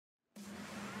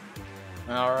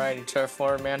Alrighty, turf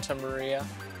floor, Manta Maria.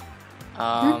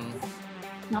 Not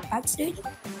bad stage.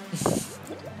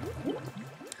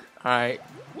 Alright,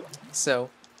 so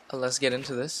let's get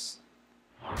into this.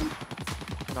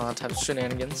 And all that type of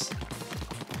shenanigans.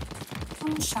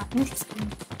 Oh, shot.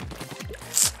 Interesting.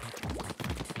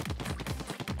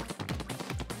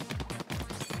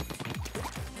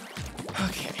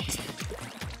 Okay.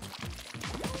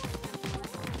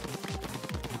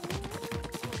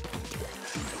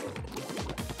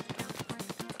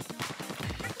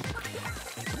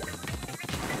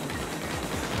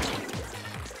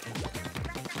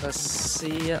 Let's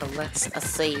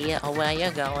see where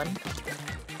you're going.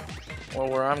 Or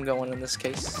where I'm going in this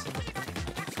case.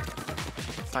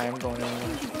 If I am going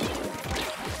anywhere.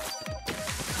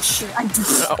 Sure, I do.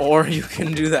 Or you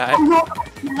can do that. No.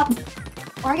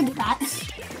 Or I can do that.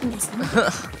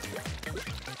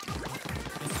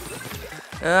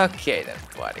 Okay then,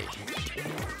 buddy.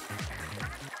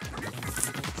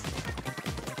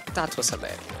 That was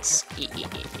hilarious.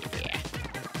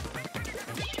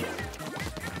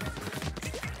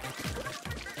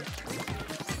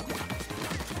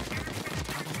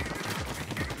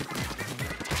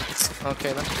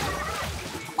 Okay then.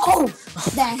 Oh,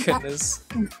 dang. Goodness.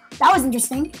 That was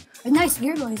interesting. A nice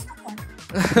gear noise.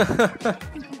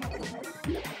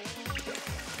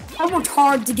 I worked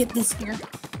hard to get this gear.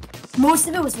 Most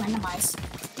of it was randomized.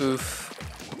 Oof.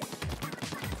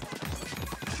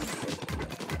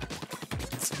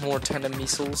 More tandem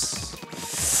missiles.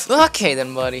 Okay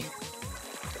then, buddy.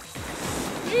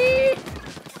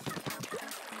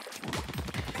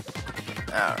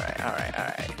 Alright.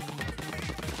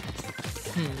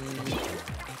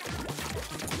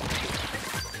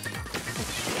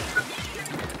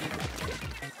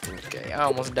 Okay, I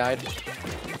almost died.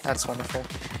 That's wonderful.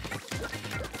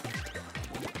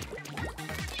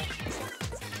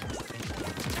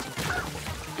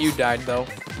 You died though.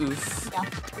 Oof. Yeah.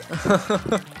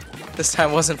 This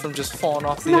time wasn't from just falling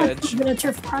off the edge.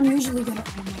 I'm usually good at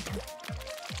Rainmaker.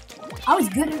 I was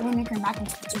good at Rainmaker back in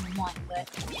Splatoon 1, but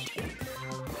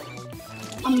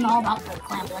I'm all about the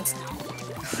clan blitz now.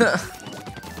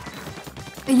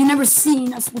 You never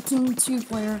seen a Splatoon 2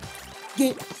 player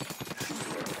get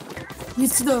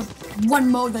used to the one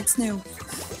mode that's new.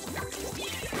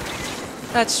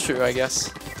 That's true, I guess.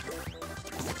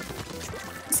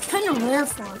 It's kind of rare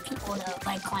for people to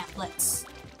like clan blitz.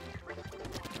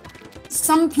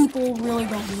 Some people really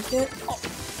don't use it. Oh.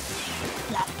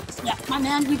 Yeah, my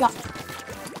man, you got it.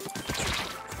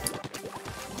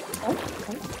 Oh.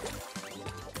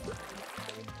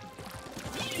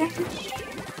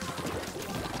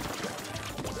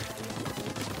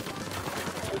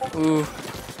 Ooh.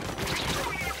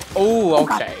 Oh,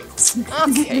 okay.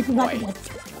 Okay, boy.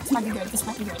 This might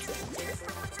be good.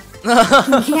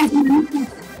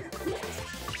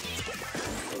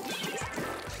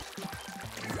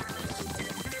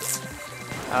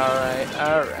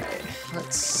 Alright.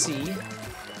 Let's see.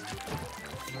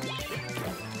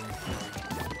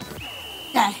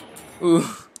 Okay. Ooh.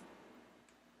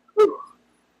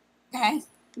 Okay.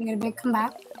 We got a big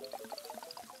comeback.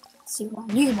 Let's see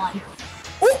one. You won.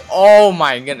 Oh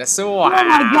my goodness. Wow. Oh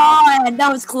my god, that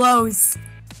was close.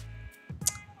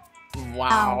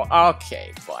 Wow.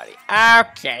 Okay, buddy.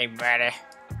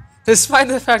 Despite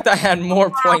the fact I had more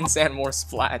points and more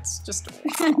splats. Just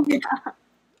wow. Yeah.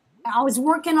 I was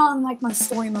working on like my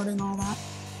story mode and all that.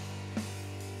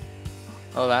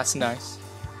 Oh, that's nice.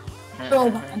 Hero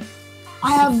weapon.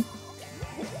 I have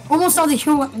almost all the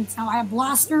hero weapons now. I have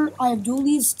blaster, I have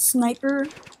dualies, sniper,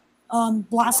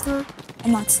 blaster,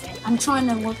 and that's it. I'm trying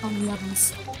to work on the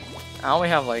others. I only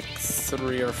have like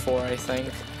 3 or 4, I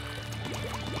think.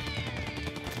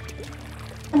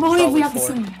 I believe Probably we have 4. the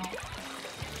same one.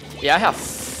 Yeah, I have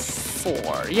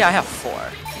 4. Yeah, I have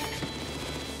 4.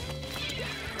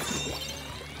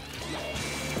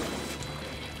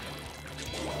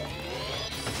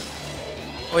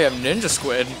 Oh, we have Ninja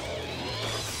Squid.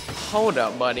 Hold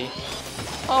up, buddy.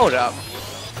 Hold up.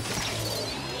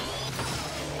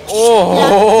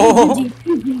 Oh!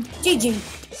 GG.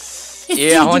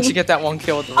 Yeah, once you get that one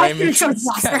kill with the Rainmaker,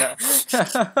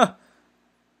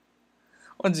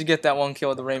 once you get that one kill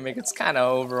with the Rainmaker, it's kind of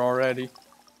over already.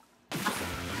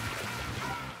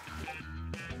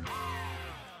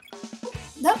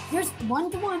 Nope, here's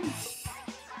 1-1.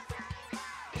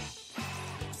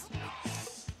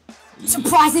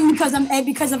 Surprising because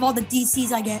because of all the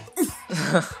DCs I get.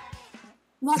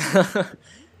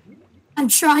 I'm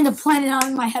trying to plan it out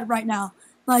in my head right now.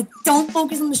 Like, don't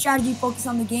focus on the strategy, focus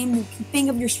on the game. You can think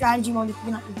of your strategy while you're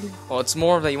thinking out your game. Well, it's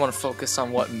more that you want to focus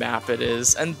on what map it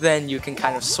is, and then you can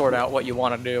kind of sort out what you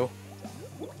want to do.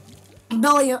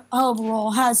 belly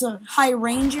overall has a high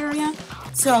range area,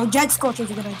 so jet scorcher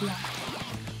is a good idea.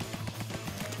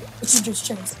 Which you just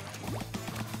chose.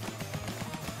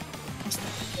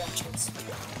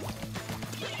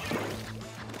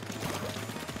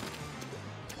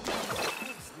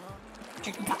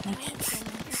 Chicken got me.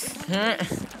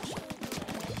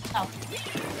 Oh.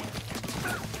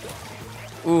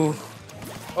 Ooh.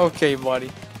 Okay,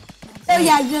 buddy. Oh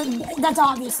yeah, that's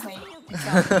obviously.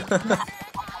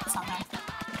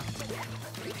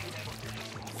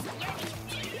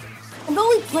 I've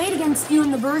only played against you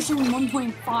in the version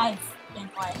 1.5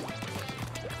 gameplay.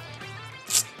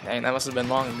 Dang, that must have been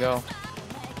long ago.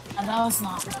 And that was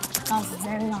not. That was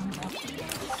very long ago.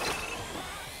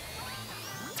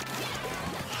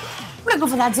 I'm gonna go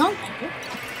for that zone. Thank you.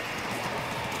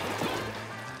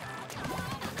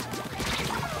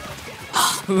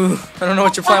 Ooh, I don't know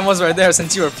what your plan was right there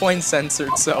since you were point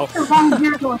censored, so. I have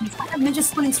ninja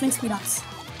spinning swing speed ups.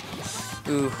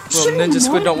 Ooh, well, Ninja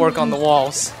Squid don't work on the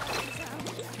walls.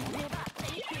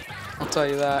 I'll tell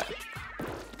you that.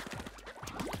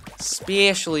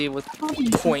 Especially with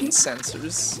point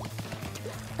sensors.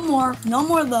 No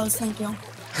more of those, thank you.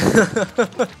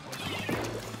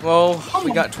 Well,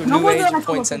 we got to a new age of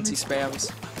point sensy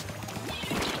spams.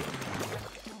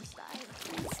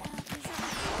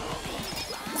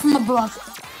 From above.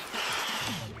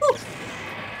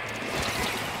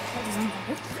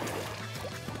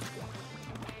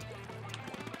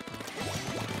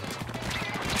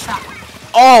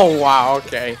 Oh wow,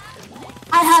 okay.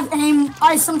 I have aim.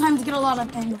 I sometimes get a lot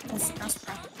of aim with this.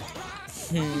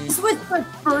 This was the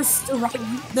first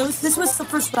run. This was the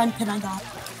first run pin I got.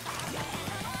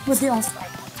 Was the all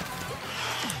strike.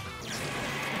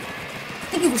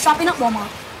 Thank you for shopping at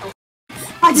Walmart.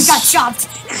 I just got shopped.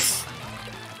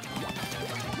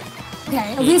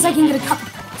 Okay, at least I can get a couple.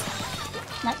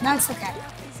 That's okay.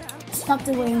 Stop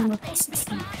delaying with this.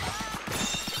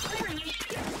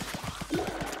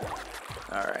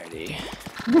 Alrighty.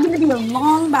 This is gonna be a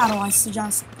long battle, I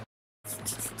suggest.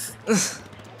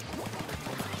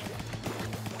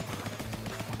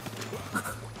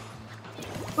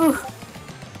 Ooh.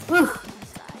 Ooh.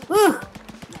 Ooh.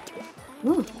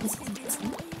 Ooh. This is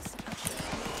interesting.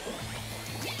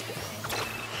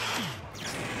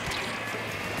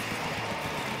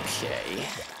 Okay.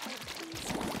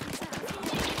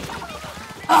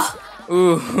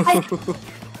 Ooh. Ooh.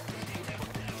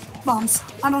 Bombs.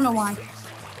 I don't know why.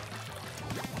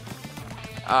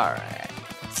 Alright.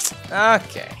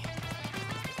 Okay.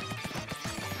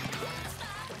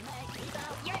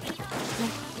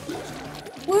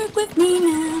 Work with me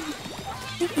now.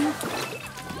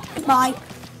 Goodbye.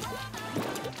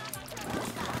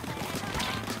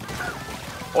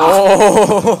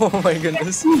 Oh my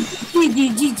goodness.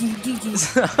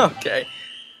 GG. Okay.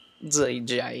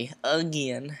 JJ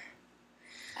again.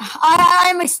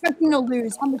 I'm expecting to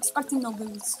lose. I'm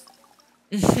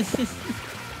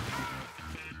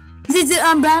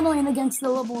I'm battling against the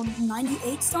level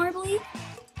 98 star, I believe.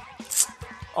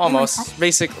 Almost.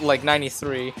 Basic like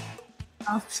 93.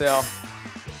 Oh. So.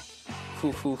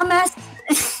 I'm S.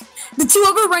 The two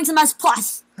over ranks I'm S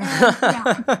plus.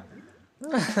 Yeah.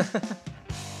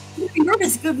 I'm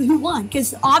nervous who won,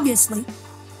 because obviously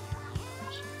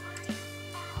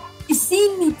she's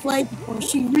seen me play before.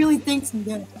 She really thinks I'm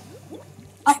good.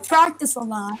 I practice a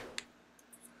lot.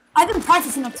 I've been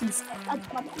practicing up to this day. That's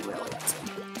what I'm really upset.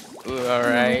 Ooh,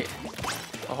 alright.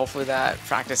 Well, hopefully that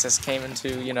practice has came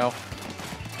into, you know.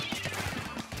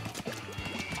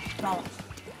 Well,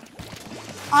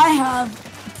 I have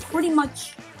pretty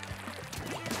much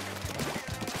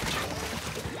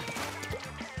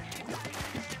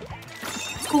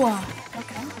score.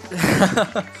 Okay.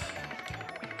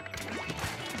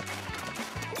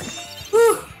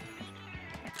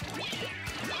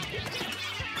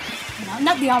 No,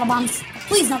 not the auto bombs.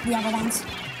 Please not the auto bombs.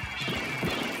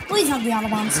 Please not the auto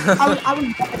bombs. I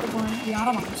would better burn the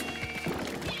auto bombs.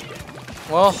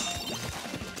 Well,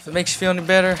 if it makes you feel any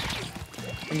better,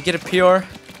 when you get a PR,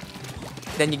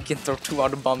 then you can throw 2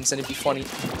 auto bombs and it'd be funny.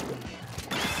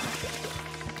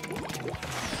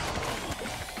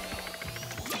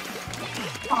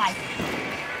 Hi.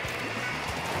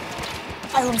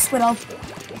 Hi, little Squiddo.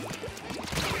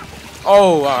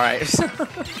 Oh, alright.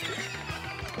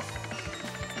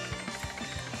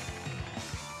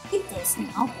 Keep this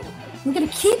now. We're gonna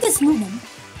keep this moving.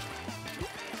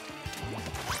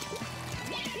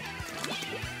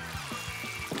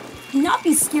 Do not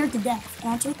be scared to death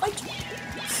and actually fight you.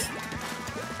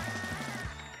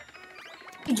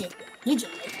 GG.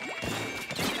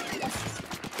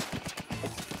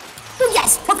 Oh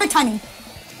yes, perfect timing.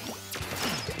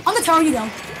 On the tower you go.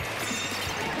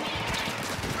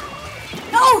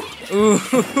 Ooh.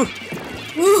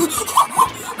 Ooh.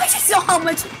 I just saw how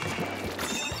much.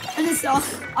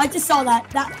 I just saw that.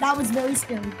 That was very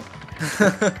scary.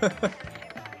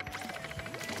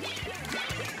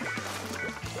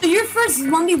 So your first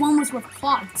 1v1 was with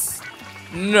clots.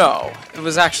 No, it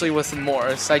was actually with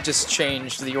Morris. I just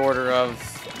changed the order of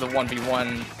the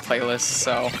 1v1 playlist,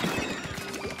 so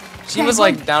she was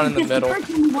like down in the middle. The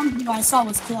first 1v1 video I saw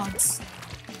was clots.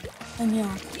 And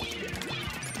yeah.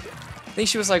 I think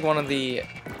she was like one of the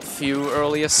few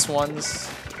earliest ones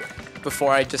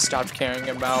before I just stopped caring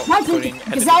about putting editing.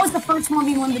 Because that was the first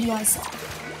 1v1 video I saw.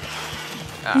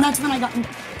 And that's when I got...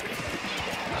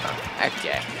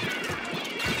 Okay.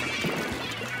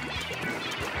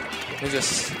 Let me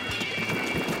just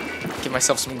give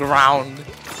myself some ground.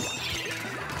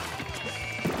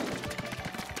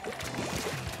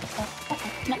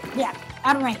 No, yeah,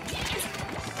 out of range.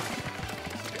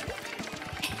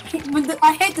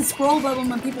 I hate the scroll button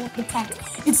when people protect.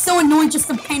 It's so annoying just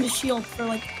to paint a shield for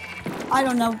like, I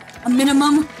don't know, a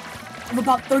minimum of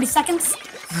about 30 seconds.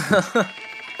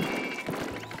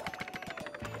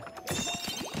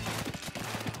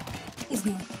 He's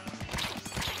good.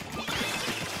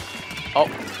 Oh.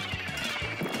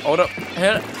 Hold up.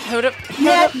 Hold up.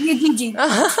 Yeah, you GG.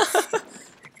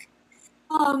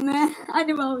 Oh man, I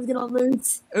knew I was gonna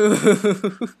lose. Okay,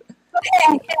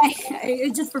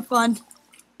 it's just for fun.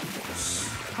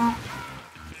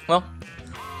 Well,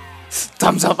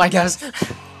 thumbs up, I guess.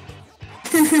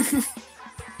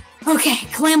 Okay,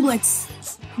 Clam Blitz.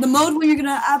 The mode where you're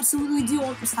gonna absolutely do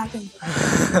ultra stacking.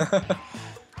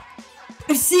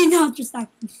 I've seen ultra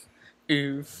stacking.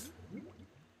 Oof.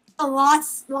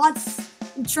 Lots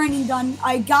of training done.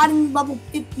 I got in level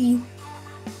 50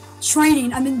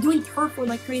 training. I've been doing turf war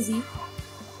like crazy.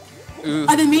 Ooh.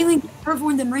 I've been mainly turf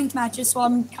war in ranked matches, so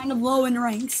I'm kind of low in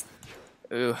ranks.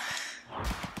 Ooh.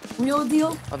 Real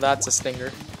deal? Oh, that's a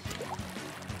stinger.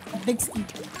 A big stinger.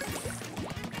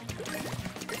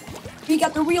 We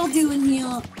got the real deal in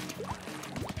here.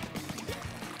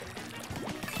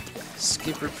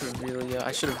 Skipper Pavelia.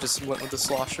 I should have just went with the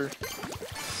slosher.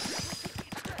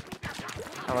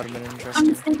 That would have been I'm interesting.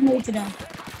 just thinking mode today.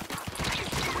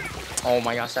 Oh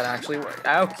my gosh, that actually worked.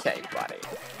 Okay, buddy.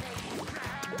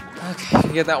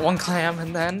 Okay, get that one clam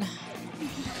and then...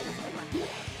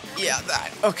 Yeah,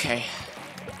 that. Okay.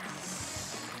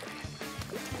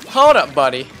 Hold up,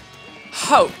 buddy.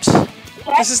 Hold.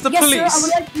 Yes, This is the yes, police.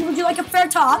 Sir, would you like a fair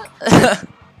talk?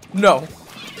 No.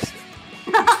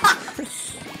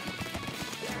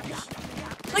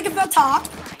 Like a fair talk?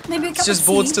 Maybe a cup It's just of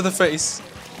bullets tea? to the face.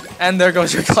 And there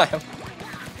goes your clam.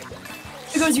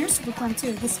 There goes your super clan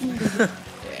too. This one did.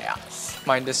 Yeah.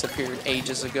 Mine disappeared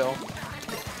ages ago.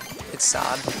 It's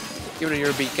sad. Give it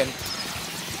your beacon.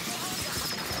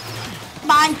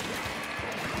 Bye.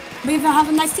 Maybe if I have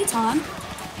a nice tea time.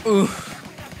 Ooh.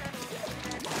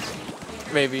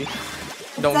 Maybe.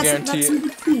 Don't guarantee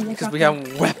it. Because we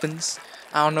have weapons.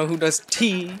 I don't know who does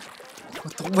tea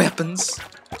with the weapons.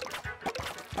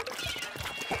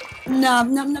 No,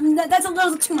 that's a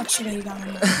little too much sugar you got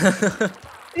in there.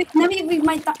 Maybe we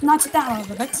might notch that out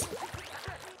of it.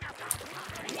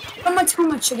 Don't want too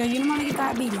much sugar, you don't want to get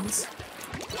diabetes.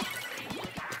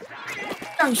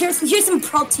 Alright, here's some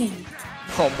protein.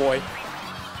 Oh boy.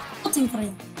 Protein for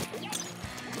you.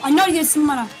 I know you're some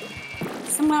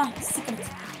secret.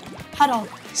 Hello.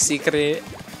 Secret.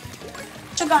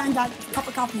 Sugar in that cup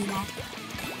of coffee now.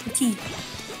 The tea.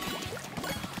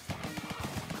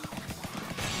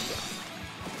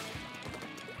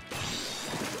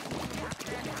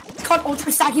 It's called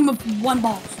ultra stacking with one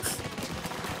ball.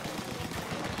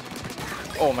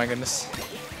 Oh my goodness.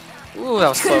 Ooh, that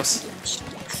was close.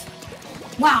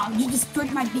 Wow, you just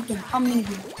broke my beacon. How many of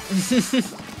you?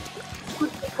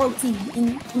 Put protein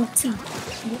in the tea.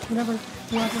 Whatever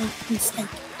you steak.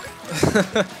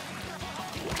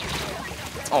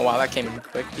 Oh wow, that came in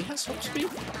quick. Do you have swap speed?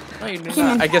 No, you do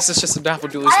not. I guess it's just a Dapple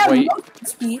Dooley's I weight. have no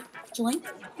speed. Link.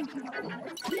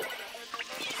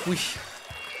 Whoosh.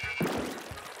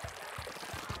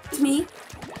 It's me.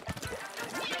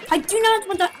 I do not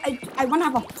want to. I want to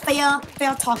have a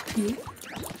fair talk to you.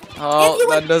 Oh,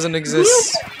 that doesn't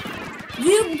exist.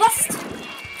 You must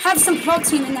have some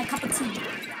protein in that cup of tea.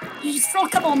 You just throw a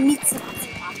couple of meats in it.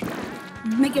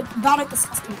 Make it about it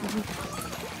disgusting for you.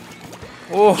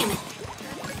 Oh.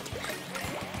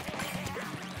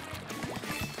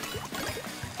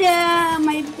 Yeah,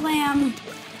 my lamb.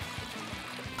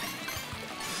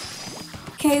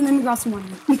 Okay, let me grab some more.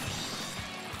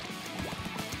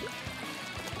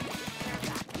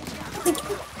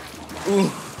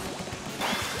 Ooh.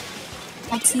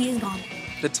 That tea is gone.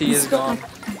 The tea is gone.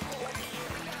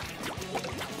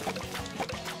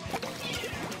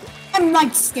 I'm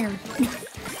like scared.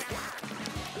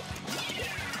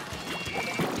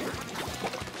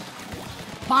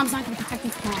 Bomb's not gonna protect me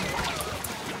from bomb.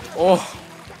 Oh.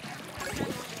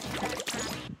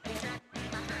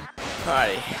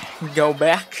 Alright, go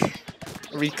back,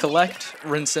 recollect,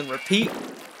 rinse and repeat.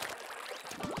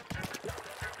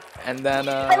 And then,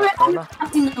 I'm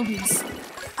expecting to lose.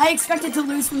 I expected to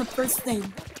lose from the first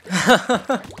thing.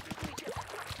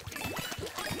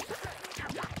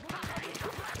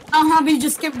 I'm happy to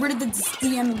just get rid of the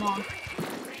DM log.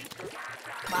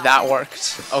 That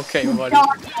worked. Okay, buddy.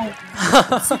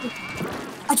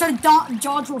 I tried to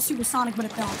dodge roll supersonic, but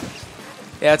it failed.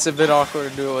 Yeah, it's a bit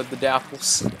awkward to do it with the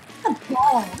dapples. That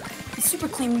ball. The super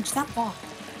clean reached that ball.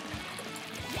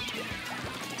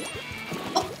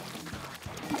 Oh,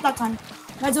 not that time.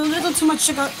 That's a little too much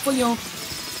sugar for you.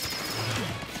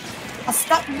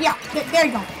 Yeah, there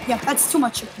you go. Yeah, that's too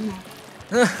much sugar now.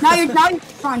 now you're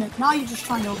just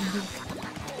trying to overdo it.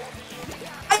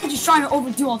 I'm just trying to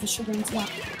overdo all the sugar into that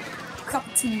cup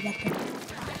of tea you get there.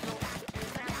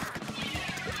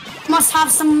 Must have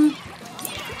some.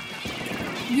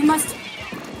 You must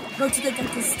go to the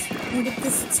dentist and get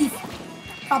this teeth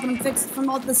problem fixed from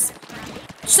all this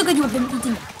sugar you have been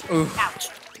eating. Ooh. Ouch.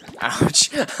 Ouch.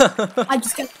 I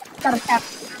just got a cap.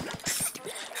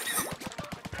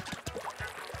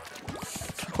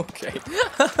 Okay.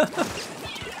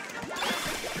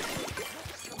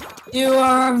 You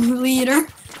are a leader.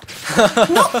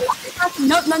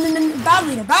 No,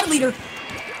 bad leader.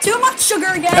 Too much sugar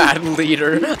again. Bad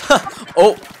leader.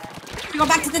 Oh. You go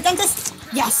back to the dentist?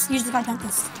 Yes, use the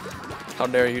dentist. How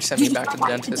dare you send me back to the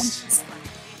dentist?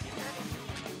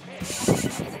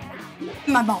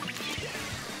 My ball.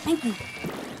 Thank you.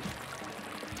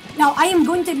 Now I am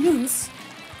going to use.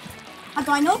 How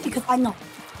do I know? Because I know.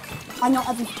 I know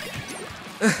everything.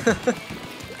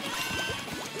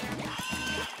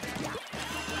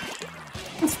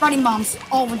 I'm spreading bombs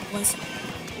all over the place.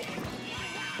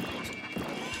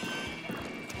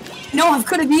 No, I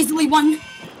could have easily won,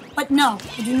 but no,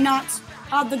 I do not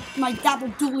have my Dapple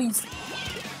Dualies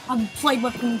I've played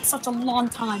with in such a long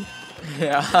time.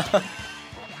 Yeah.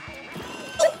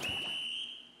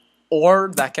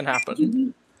 Or that can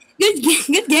happen. Good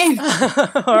game.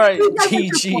 Alright,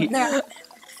 GG.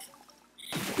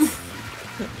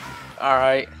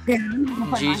 Alright.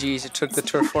 GG's, it took the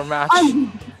turf war match.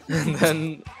 And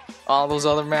then all those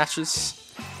other matches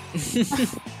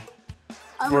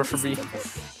were for B.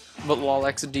 But lol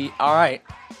XD. Alright.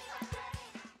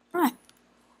 Alright.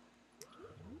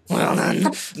 Well then,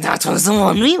 that was the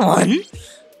one we won.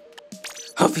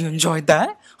 Hope you enjoyed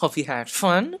that. Hope you had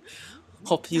fun.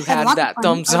 Hope you had that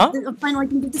thumbs up. Finally, I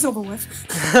can get this over with.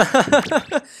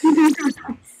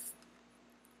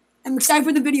 I'm excited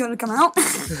for the video to come out.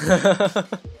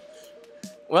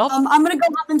 Well, I'm gonna go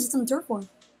hop into some turf war.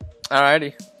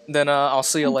 Alrighty. Then I'll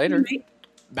see you later.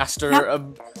 Master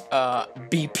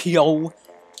BPO8. ...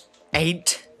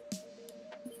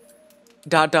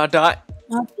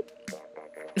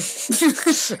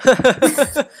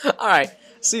 Alright.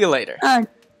 See you later. Alright.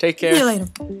 Take care. See you later.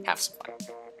 Have some fun.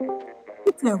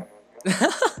 You too.